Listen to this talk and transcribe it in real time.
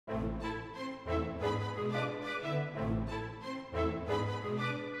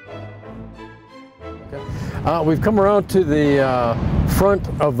We've come around to the front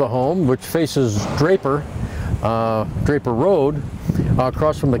of the home, which faces Draper Road,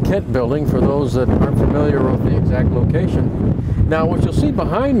 across from the Kent building, for those that aren't familiar with the exact location. Now, what you'll see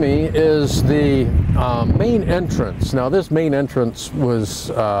behind me is the main entrance. Now, this main entrance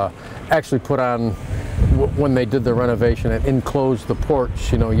was actually put on when they did the renovation and enclosed the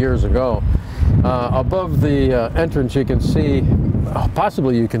porch, years ago. Above the entrance, you can see,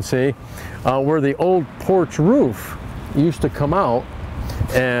 possibly you can see, where the old porch roof used to come out.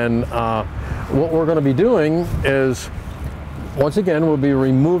 And what we're going to be doing is, once again, we'll be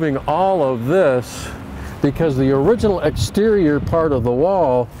removing all of this, because the original exterior part of the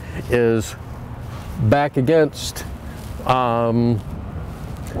wall is back against, well,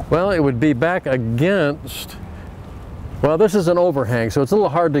 it would be back against, well, this is an overhang, so it's a little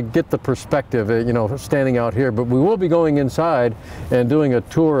hard to get the perspective, standing out here, but we will be going inside and doing a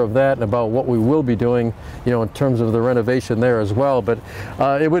tour of that and about what we will be doing, in terms of the renovation there as well. But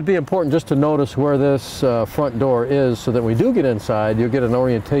it would be important just to notice where this front door is, so that when we do get inside, you'll get an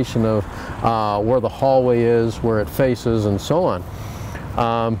orientation of where the hallway is, where it faces, and so on.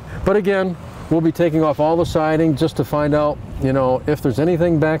 But again, we'll be taking off all the siding just to find out, if there's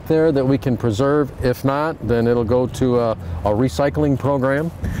anything back there that we can preserve. If not, then it'll go to a recycling program.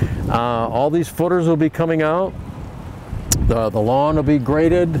 All these footers will be coming out. The lawn will be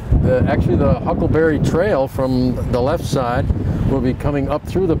graded. Actually, the Huckleberry Trail from the left side will be coming up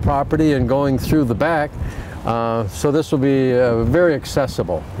through the property and going through the back. So this will be very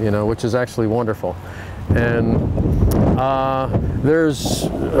accessible, which is actually wonderful. And there's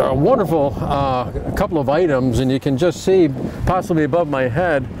a wonderful couple of items, and you can just see, possibly above my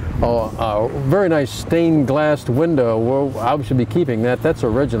head, a very nice stained glass window. Well, I should be keeping that. That's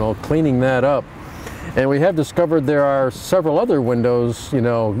original, cleaning that up. And we have discovered there are several other windows,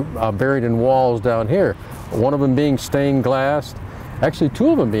 buried in walls down here. One of them being stained glass, actually two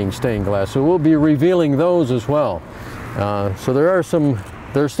of them being stained glass. So we'll be revealing those as well. So there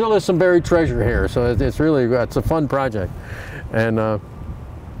still is some buried treasure here, so it's a fun project. And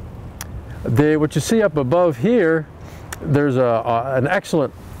what you see up above here, there's an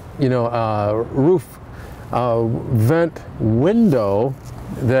excellent, roof vent window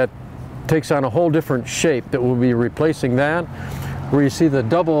that takes on a whole different shape that we'll be replacing that. Where you see the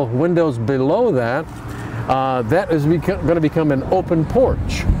double windows below that, that is going to become an open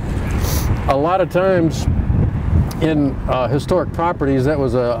porch. A lot of times, in historic properties, that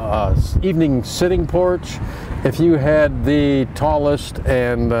was a evening sitting porch. If you had the tallest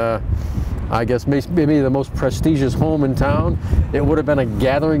and I guess maybe the most prestigious home in town, it would have been a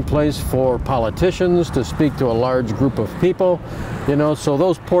gathering place for politicians to speak to a large group of people. So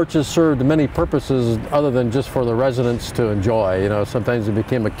those porches served many purposes other than just for the residents to enjoy. Sometimes it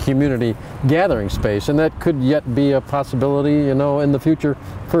became a community gathering space, and that could yet be a possibility, in the future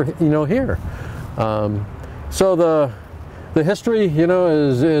for, here. So the history,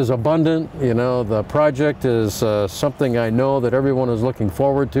 is abundant. The project is something I know that everyone is looking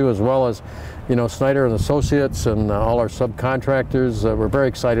forward to, as well as, Snyder and Associates and all our subcontractors. We're very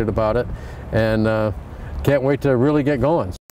excited about it, and can't wait to really get going.